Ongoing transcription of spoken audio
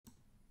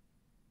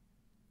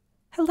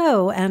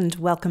Hello and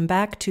welcome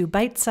back to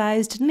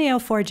Bite-Sized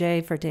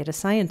Neo4j for Data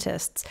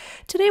Scientists.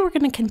 Today we're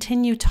going to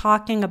continue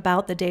talking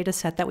about the data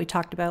set that we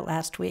talked about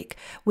last week,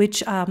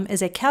 which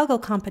is a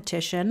Kaggle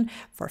competition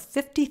for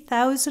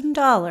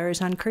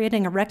 $50,000 on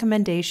creating a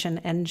recommendation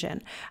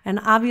engine. And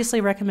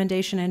obviously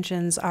recommendation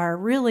engines are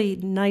really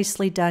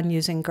nicely done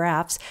using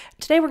graphs.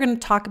 Today we're going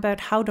to talk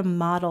about how to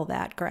model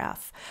that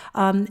graph.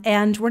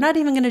 And we're not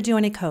even going to do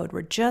any code.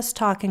 We're just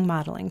talking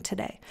modeling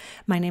today.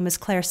 My name is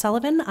Claire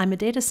Sullivan. I'm a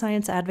data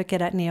science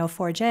advocate at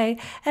Neo4j,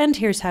 and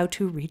here's how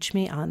to reach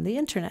me on the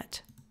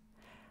internet.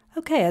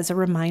 Okay, as a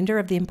reminder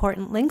of the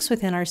important links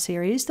within our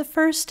series, the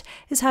first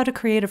is how to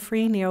create a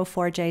free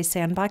Neo4j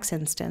sandbox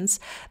instance.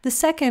 The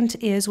second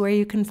is where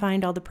you can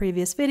find all the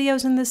previous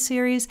videos in this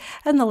series,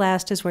 and the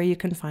last is where you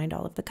can find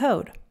all of the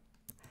code.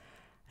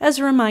 As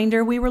a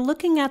reminder, we were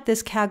looking at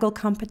this Kaggle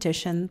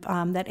competition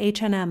that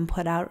H&M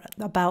put out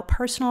about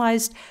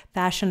personalized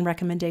fashion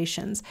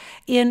recommendations.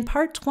 In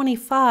part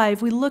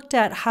 25, we looked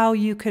at how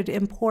you could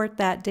import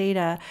that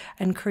data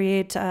and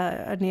create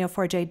a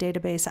Neo4j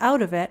database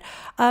out of it.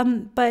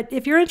 But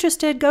if you're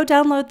interested, go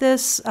download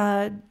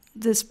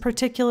this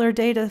particular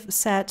data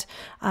set.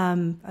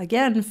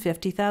 Again,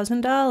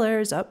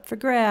 $50,000 up for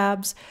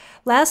grabs.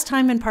 Last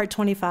time in part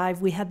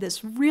 25, we had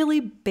this really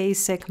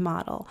basic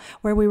model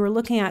where we were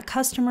looking at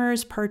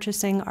customers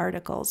purchasing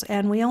articles,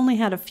 and we only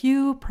had a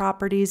few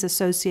properties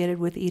associated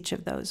with each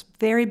of those.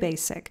 Very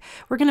basic.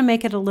 We're going to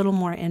make it a little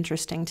more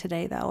interesting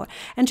today, though.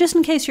 And just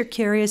in case you're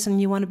curious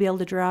and you want to be able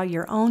to draw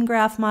your own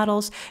graph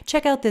models,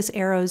 check out this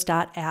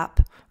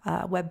arrows.app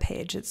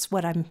webpage. It's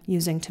what I'm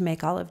using to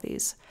make all of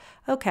these.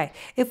 Okay,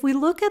 if we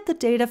look at the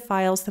data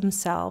files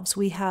themselves,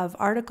 we have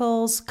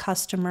articles,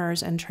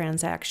 customers, and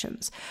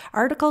transactions.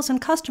 Articles and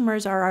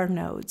customers are our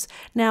nodes.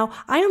 Now,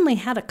 I only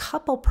had a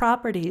couple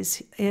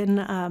properties in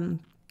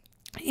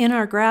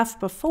our graph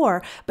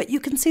before, but you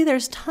can see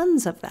there's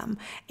tons of them.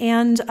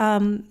 And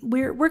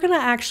we're going to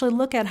actually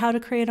look at how to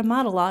create a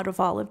model out of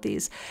all of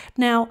these.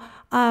 Now,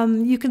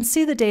 you can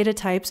see the data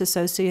types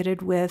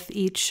associated with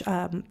each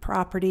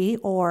property,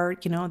 or,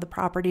 the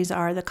properties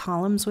are the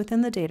columns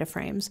within the data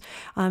frames.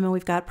 And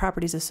we've got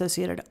properties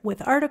associated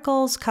with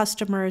articles,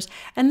 customers,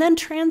 and then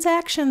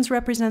transactions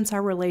represents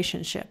our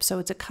relationship. So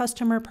it's a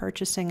customer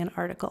purchasing an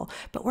article,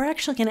 but we're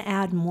actually going to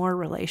add more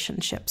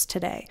relationships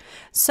today.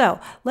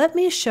 So let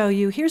me show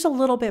you. Here's a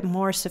little bit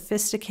more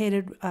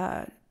sophisticated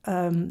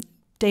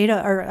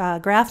data or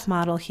graph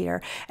model here,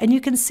 and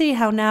you can see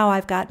how now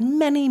I've got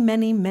many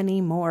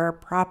more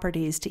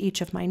properties to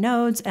each of my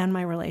nodes and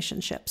my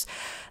relationships.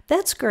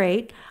 That's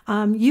great.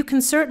 You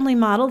can certainly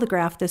model the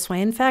graph this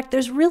way. In fact,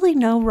 there's really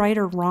no right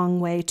or wrong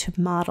way to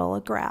model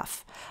a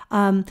graph.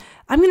 I'm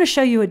going to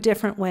show you a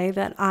different way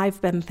that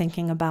I've been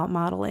thinking about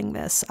modeling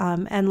this.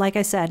 And like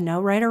I said, no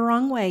right or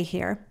wrong way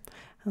here.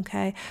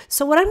 Okay,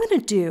 so what I'm going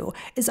to do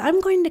is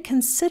I'm going to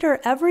consider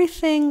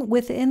everything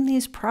within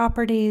these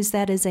properties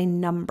that is a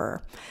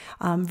number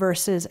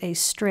versus a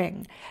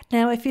string.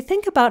 Now, if you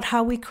think about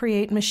how we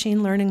create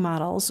machine learning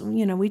models,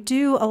 we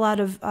do a lot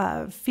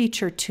of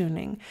feature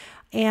tuning.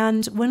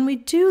 And when we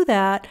do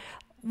that,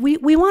 we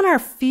want our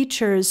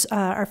features,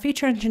 our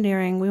feature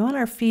engineering, we want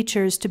our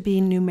features to be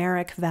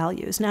numeric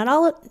values. Not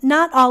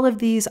all of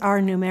these are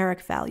numeric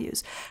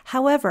values.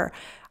 However,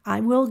 I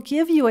will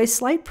give you a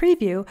slight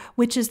preview,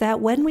 which is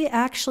that when we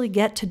actually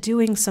get to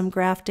doing some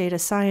graph data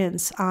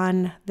science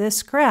on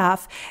this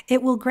graph,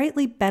 it will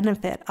greatly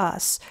benefit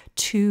us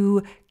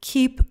to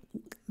keep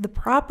the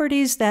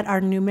properties that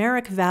are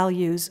numeric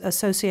values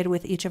associated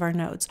with each of our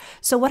nodes.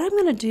 So what I'm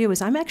going to do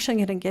is I'm actually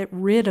going to get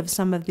rid of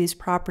some of these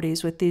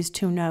properties with these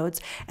two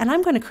nodes, and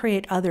I'm going to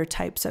create other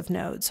types of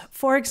nodes.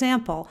 For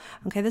example,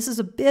 okay, this is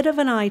a bit of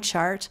an eye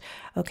chart.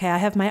 Okay, I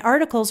have my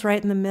articles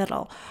right in the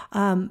middle,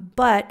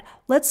 but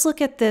let's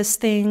look at this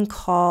thing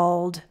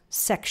called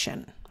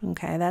section.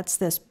 Okay, that's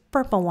this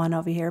purple one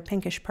over here,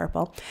 pinkish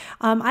purple.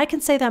 I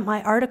can say that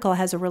my article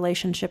has a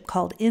relationship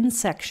called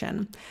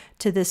in-section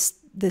to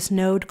this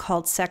node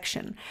called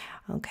section.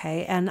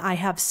 Okay, and I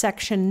have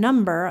section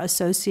number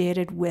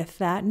associated with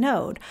that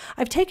node.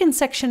 I've taken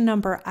section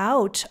number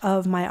out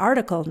of my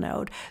article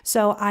node,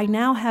 so I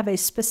now have a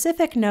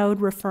specific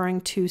node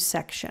referring to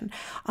section.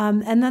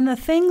 And then the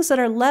things that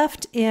are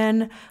left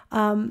in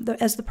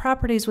as the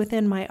properties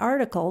within my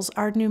articles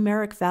are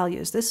numeric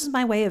values. This is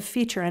my way of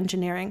feature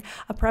engineering,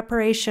 a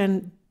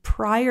preparation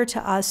prior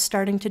to us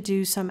starting to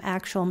do some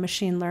actual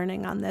machine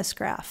learning on this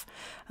graph.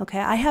 Okay,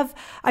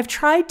 I've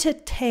tried to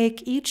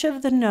take each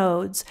of the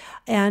nodes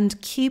and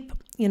keep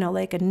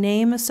like a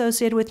name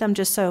associated with them,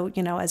 just so,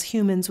 as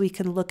humans, we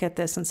can look at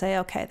this and say,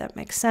 okay, that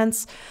makes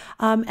sense.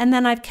 And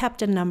then I've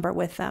kept a number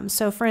with them.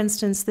 So for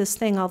instance, this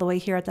thing all the way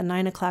here at the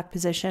 9 o'clock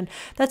position,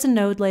 that's a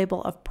node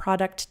label of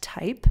product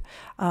type.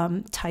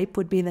 Type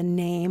would be the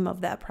name of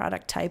that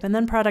product type. And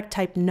then product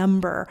type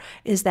number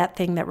is that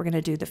thing that we're going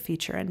to do the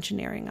feature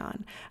engineering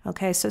on.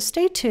 Okay, so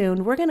stay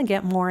tuned. We're going to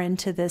get more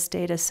into this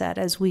data set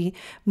as we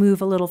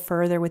move a little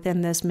further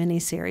within this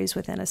mini series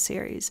within a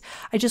series.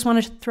 I just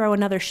want to throw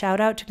another shout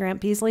out to Grant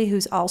B. Beasley,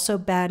 who's also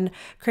been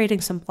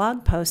creating some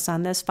blog posts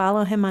on this.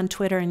 Follow him on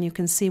Twitter and you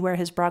can see where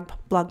his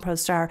blog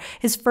posts are.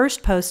 His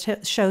first post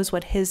shows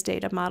what his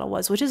data model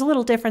was, which is a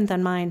little different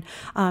than mine.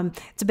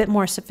 It's a bit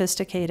more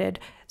sophisticated.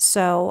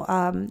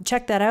 So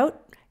check that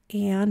out.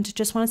 And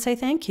just want to say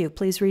thank you.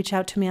 Please reach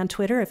out to me on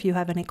Twitter if you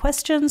have any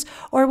questions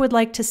or would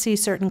like to see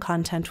certain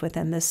content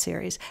within this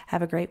series.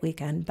 Have a great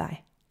weekend.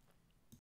 Bye.